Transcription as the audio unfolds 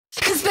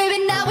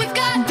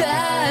got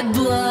bad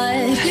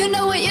blood. You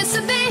know what used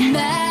to be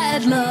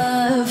mad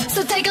love.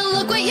 So take a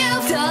look what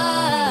you've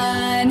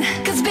done.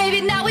 Cause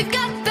baby, now we've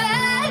got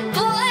bad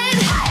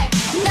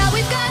blood. Now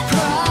we've got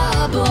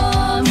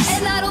problems,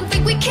 and I don't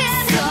think we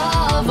can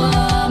solve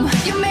them.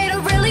 You made a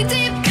really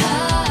deep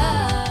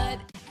cut.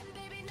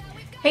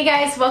 Hey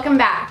guys, welcome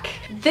back.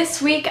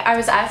 This week I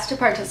was asked to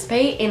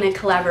participate in a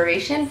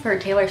collaboration for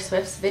Taylor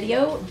Swift's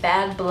video,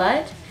 Bad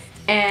Blood.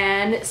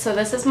 And so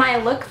this is my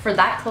look for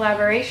that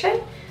collaboration.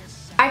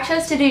 I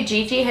chose to do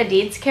Gigi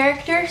Hadid's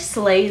character,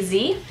 Slay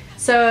Z.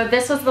 So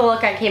this was the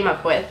look I came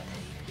up with.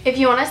 If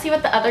you want to see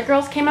what the other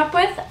girls came up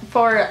with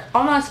for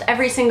almost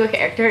every single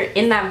character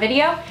in that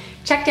video,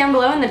 check down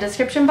below in the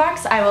description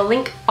box. I will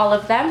link all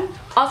of them.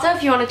 Also,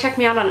 if you want to check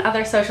me out on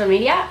other social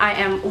media, I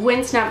am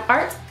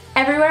WinSnapArt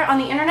everywhere on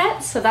the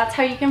internet, so that's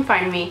how you can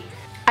find me.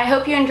 I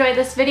hope you enjoyed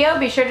this video.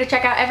 Be sure to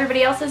check out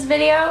everybody else's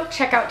video.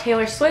 Check out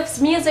Taylor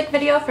Swift's music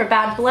video for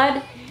Bad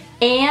Blood.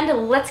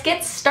 And let's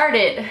get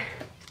started.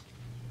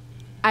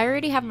 I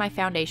already have my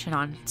foundation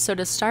on, so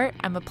to start,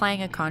 I'm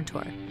applying a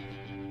contour.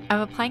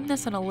 I'm applying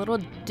this in a little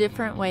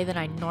different way than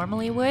I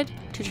normally would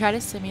to try to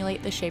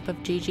simulate the shape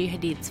of Gigi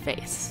Hadid's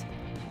face.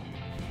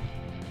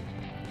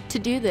 To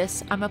do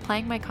this, I'm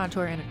applying my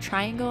contour in a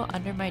triangle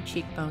under my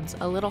cheekbones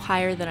a little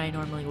higher than I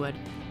normally would,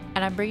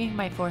 and I'm bringing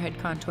my forehead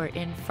contour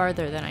in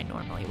farther than I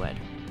normally would.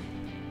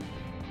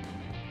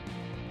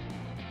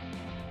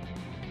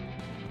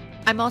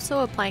 I'm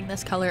also applying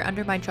this color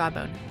under my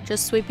jawbone,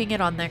 just sweeping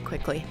it on there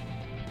quickly.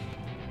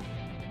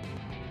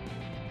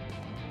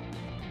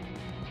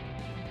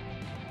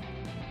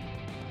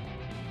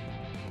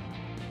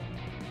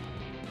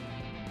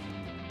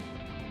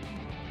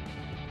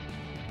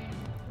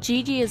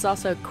 Gigi is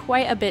also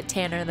quite a bit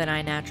tanner than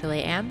I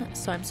naturally am,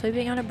 so I'm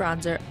sweeping on a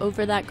bronzer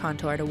over that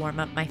contour to warm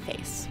up my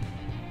face.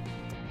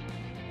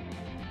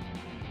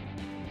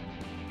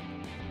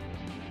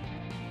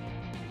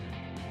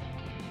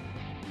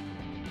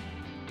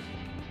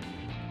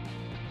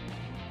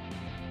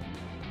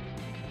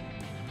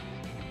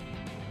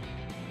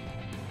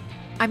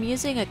 I'm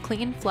using a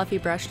clean, fluffy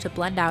brush to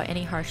blend out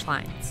any harsh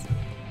lines.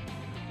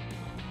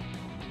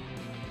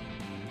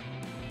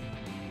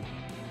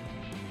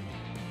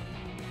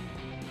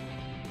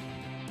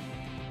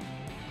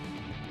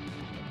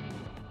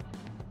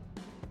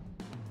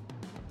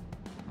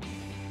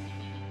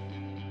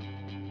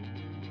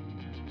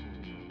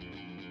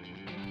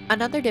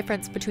 Another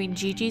difference between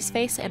Gigi's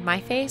face and my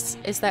face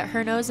is that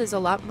her nose is a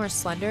lot more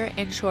slender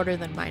and shorter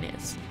than mine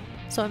is.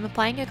 So I'm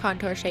applying a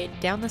contour shade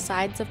down the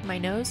sides of my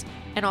nose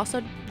and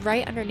also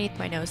right underneath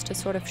my nose to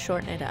sort of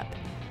shorten it up.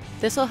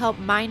 This will help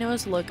my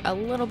nose look a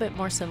little bit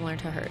more similar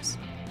to hers.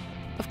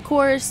 Of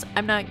course,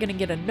 I'm not going to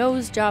get a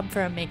nose job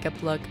for a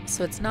makeup look,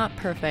 so it's not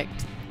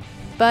perfect,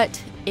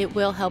 but it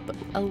will help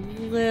a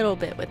little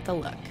bit with the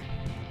look.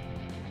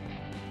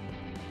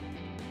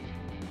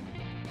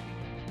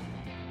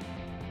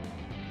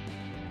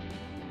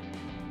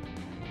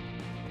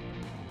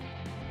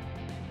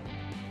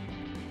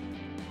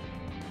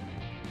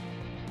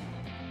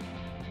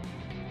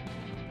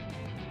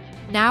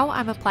 Now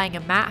I'm applying a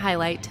matte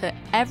highlight to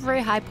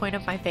every high point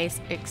of my face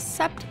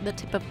except the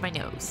tip of my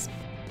nose.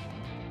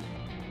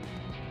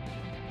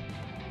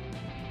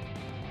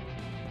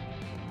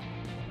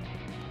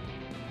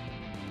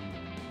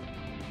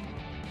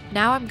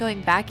 Now I'm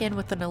going back in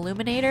with an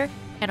illuminator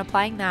and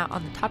applying that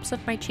on the tops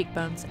of my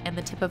cheekbones and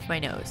the tip of my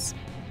nose.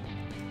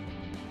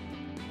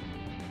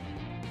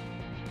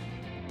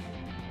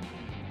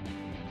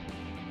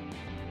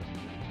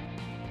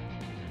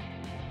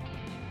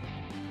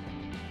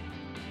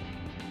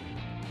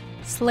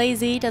 Slay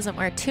Z doesn't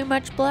wear too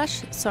much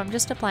blush, so I'm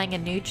just applying a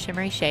nude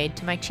shimmery shade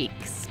to my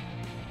cheeks.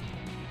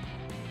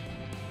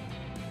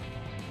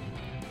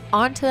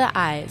 On to the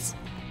eyes.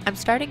 I'm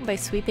starting by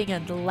sweeping a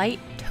light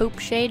taupe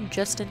shade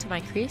just into my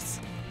crease.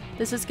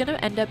 This is going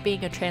to end up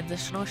being a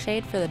transitional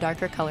shade for the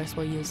darker colors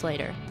we'll use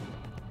later.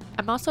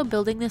 I'm also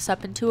building this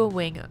up into a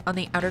wing on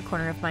the outer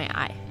corner of my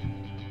eye.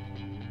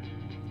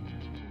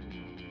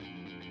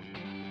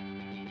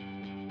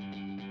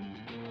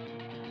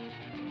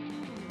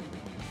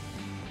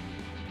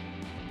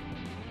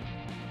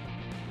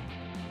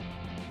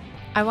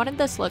 I wanted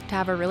this look to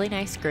have a really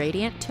nice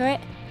gradient to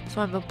it, so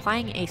I'm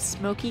applying a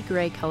smoky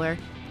gray color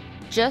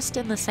just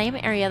in the same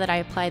area that I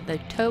applied the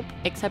taupe,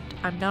 except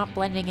I'm not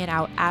blending it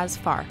out as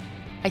far.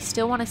 I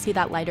still want to see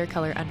that lighter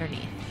color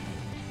underneath.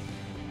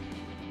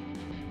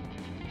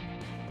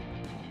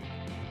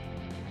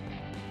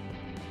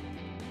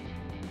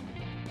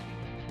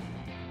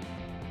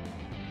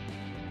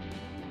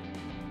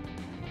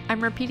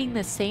 I'm repeating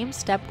the same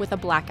step with a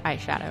black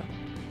eyeshadow.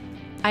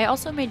 I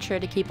also made sure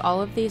to keep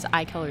all of these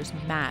eye colors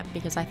matte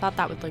because I thought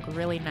that would look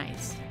really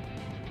nice.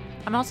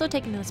 I'm also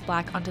taking this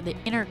black onto the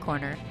inner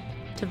corner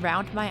to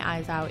round my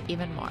eyes out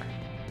even more.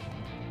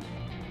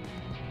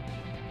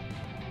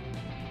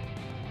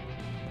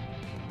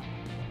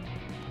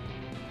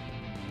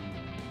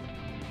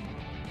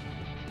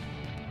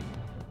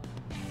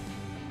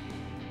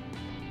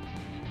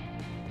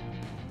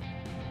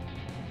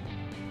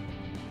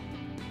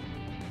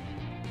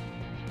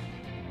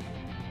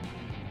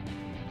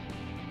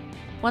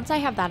 Once I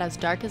have that as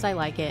dark as I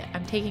like it,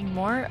 I'm taking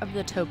more of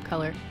the taupe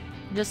color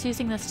and just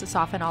using this to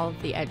soften all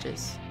of the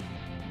edges.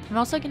 I'm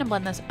also going to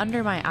blend this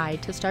under my eye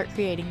to start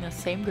creating the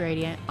same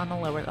gradient on the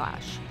lower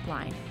lash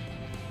line.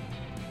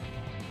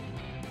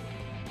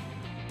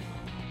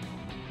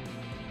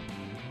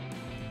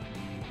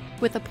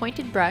 With a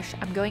pointed brush,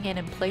 I'm going in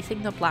and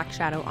placing the black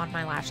shadow on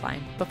my lash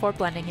line before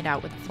blending it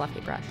out with a fluffy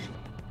brush.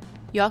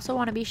 You also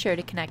want to be sure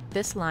to connect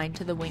this line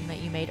to the wing that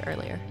you made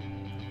earlier.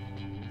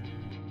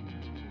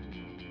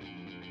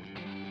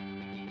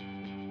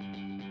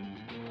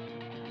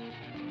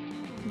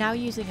 Now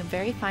using a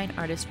very fine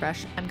artist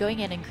brush, I'm going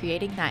in and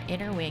creating that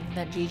inner wing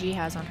that Gigi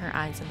has on her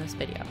eyes in this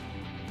video.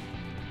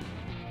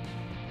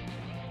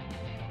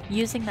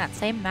 Using that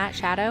same matte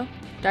shadow,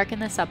 darken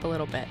this up a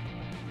little bit.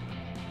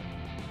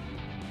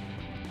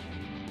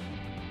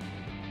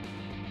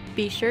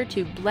 Be sure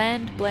to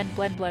blend, blend,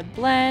 blend, blend,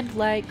 blend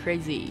like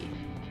crazy.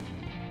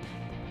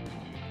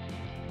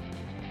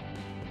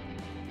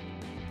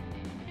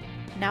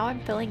 Now I'm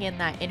filling in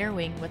that inner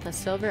wing with a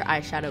silver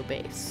eyeshadow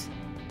base.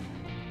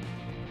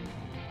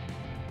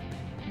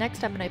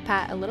 Next I'm going to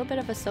pat a little bit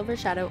of a silver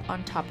shadow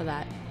on top of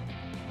that.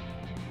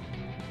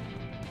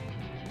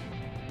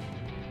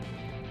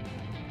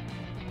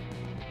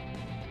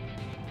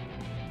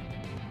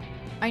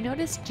 I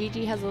noticed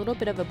Gigi has a little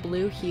bit of a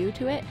blue hue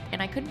to it,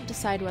 and I couldn't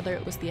decide whether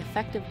it was the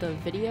effect of the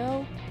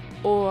video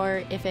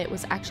or if it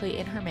was actually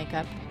in her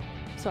makeup.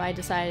 So I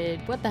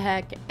decided, what the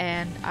heck,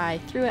 and I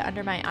threw it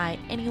under my eye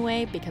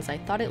anyway because I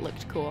thought it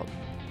looked cool.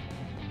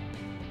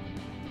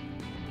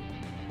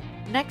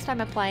 Next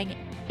I'm applying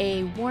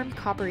a warm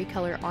coppery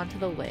color onto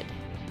the lid.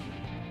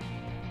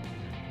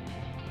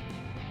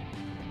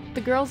 The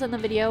girls in the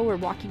video were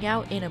walking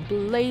out in a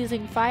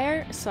blazing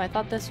fire, so I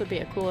thought this would be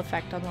a cool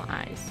effect on the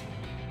eyes.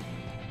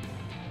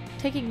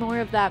 Taking more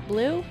of that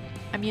blue,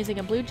 I'm using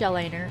a blue gel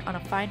liner on a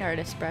fine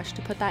artist brush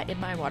to put that in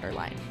my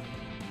waterline.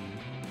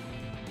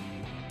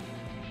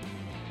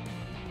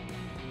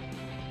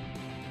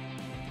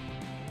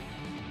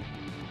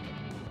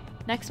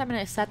 Next I'm going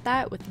to set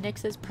that with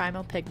NYX's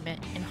Primal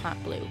Pigment in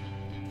Hot Blue.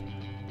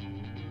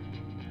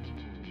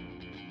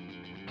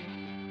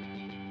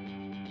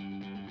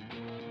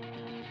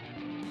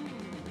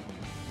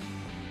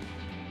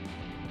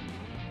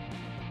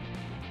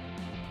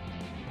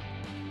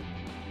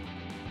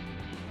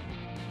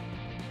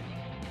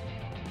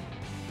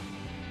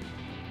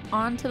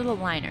 Onto the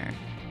liner.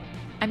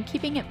 I'm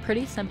keeping it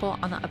pretty simple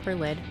on the upper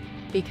lid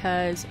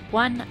because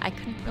 1, I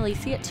couldn't really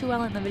see it too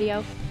well in the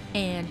video,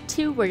 and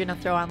 2, we're going to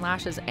throw on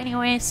lashes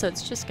anyway, so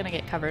it's just going to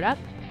get covered up.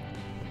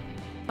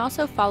 I'm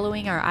also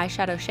following our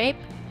eyeshadow shape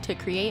to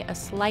create a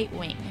slight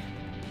wing.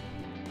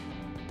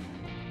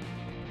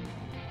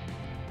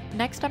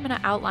 Next I'm going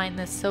to outline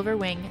this silver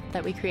wing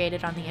that we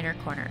created on the inner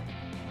corner.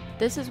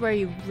 This is where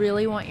you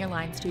really want your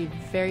lines to be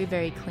very,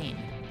 very clean.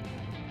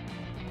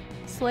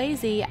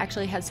 Slazy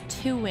actually has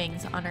 2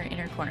 wings on her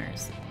inner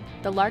corners,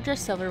 the larger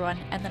silver one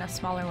and then a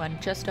smaller one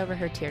just over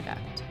her tear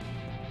duct.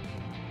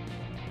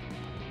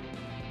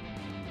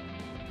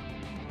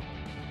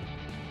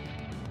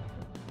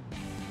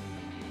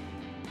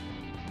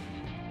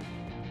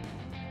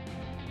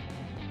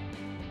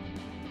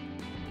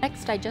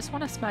 Next, I just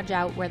want to smudge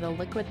out where the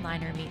liquid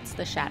liner meets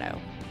the shadow.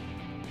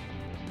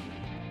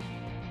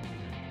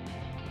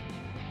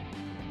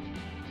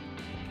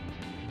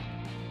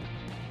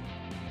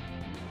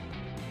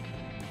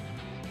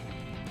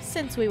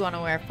 Since we want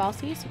to wear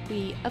falsies,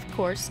 we of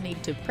course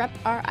need to prep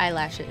our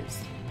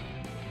eyelashes.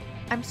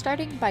 I'm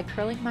starting by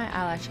curling my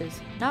eyelashes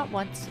not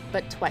once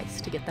but twice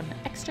to get them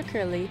extra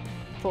curly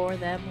for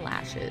them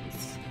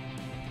lashes.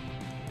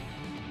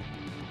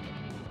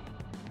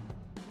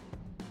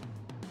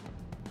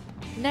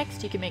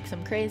 Next, you can make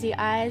some crazy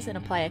eyes and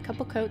apply a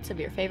couple coats of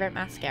your favorite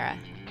mascara.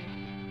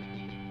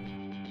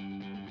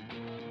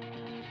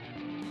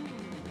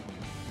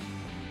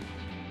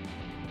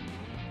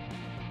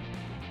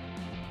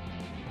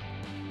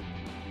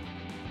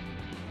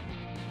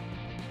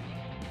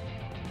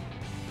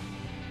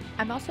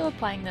 I'm also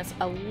applying this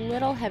a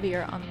little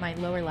heavier on my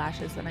lower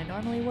lashes than I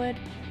normally would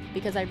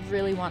because I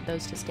really want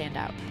those to stand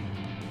out.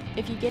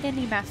 If you get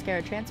any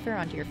mascara transfer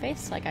onto your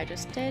face like I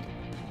just did,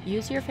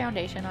 use your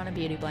foundation on a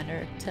beauty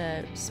blender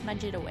to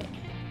smudge it away.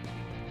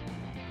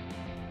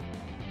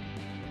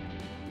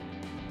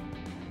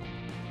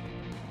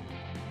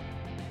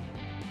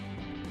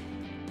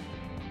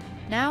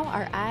 Now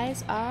our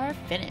eyes are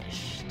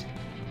finished.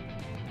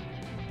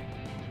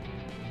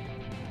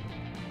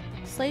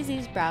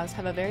 Slazy's brows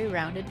have a very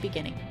rounded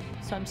beginning,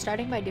 so I'm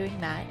starting by doing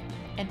that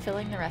and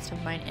filling the rest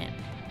of mine in.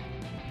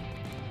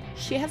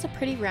 She has a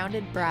pretty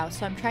rounded brow,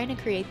 so I'm trying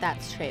to create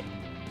that shape.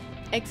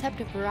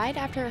 Except right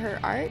after her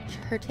arch,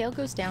 her tail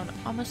goes down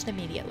almost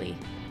immediately.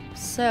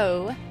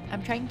 So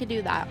I'm trying to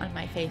do that on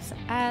my face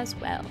as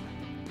well.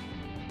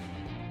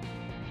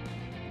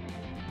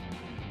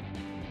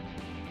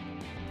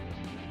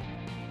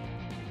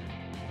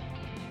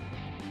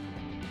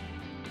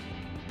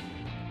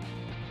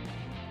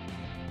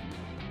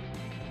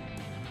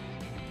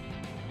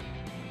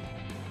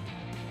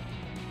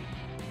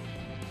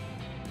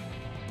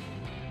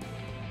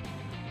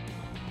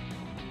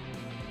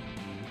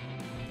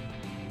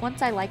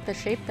 Once I like the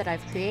shape that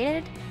I've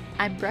created,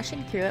 I'm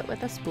brushing through it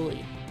with a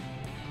spoolie.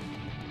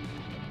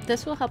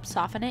 This will help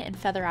soften it and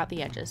feather out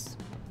the edges.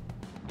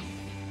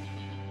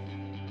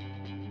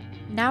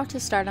 Now to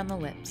start on the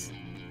lips.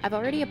 I've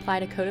already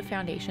applied a coat of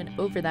foundation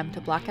over them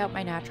to block out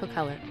my natural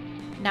color.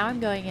 Now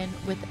I'm going in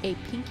with a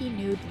pinky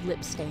nude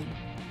lip stain,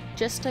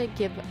 just to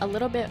give a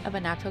little bit of a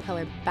natural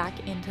color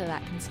back into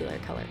that concealer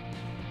color.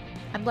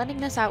 I'm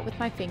blending this out with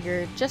my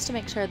finger just to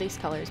make sure these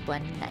colors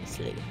blend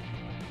nicely.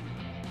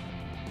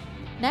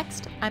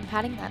 Next, I'm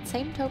patting that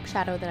same taupe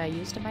shadow that I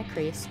used in my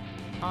crease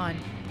on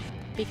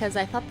because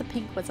I thought the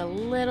pink was a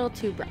little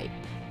too bright.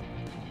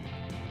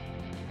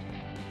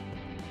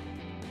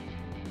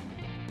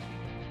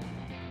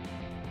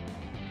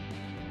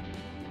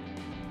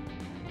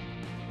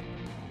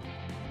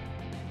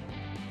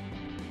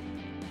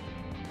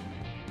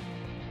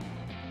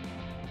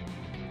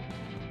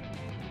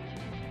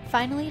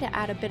 Finally, to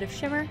add a bit of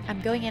shimmer,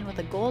 I'm going in with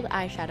a gold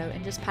eyeshadow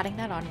and just patting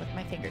that on with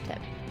my fingertip.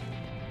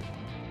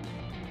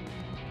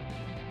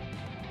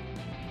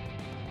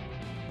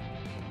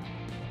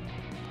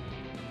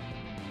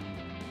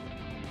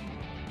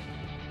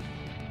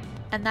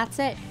 And that's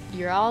it.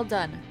 You're all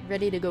done.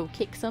 Ready to go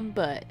kick some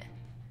butt.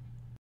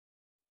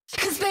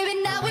 Cause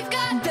baby, now we've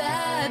got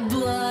bad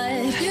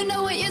blood. You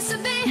know it used to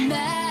be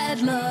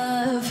mad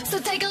love. So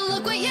take a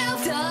look what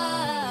you've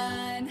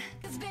done.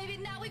 Cause baby,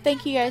 now we've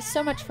Thank you guys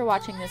so much for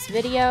watching this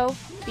video.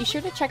 Be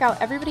sure to check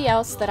out everybody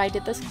else that I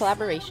did this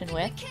collaboration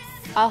with.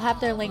 I'll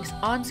have their links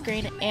on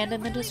screen and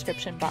in the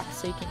description box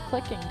so you can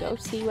click and go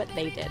see what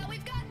they did.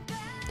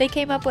 They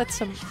came up with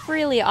some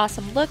really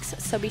awesome looks,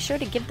 so be sure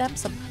to give them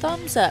some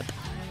thumbs up.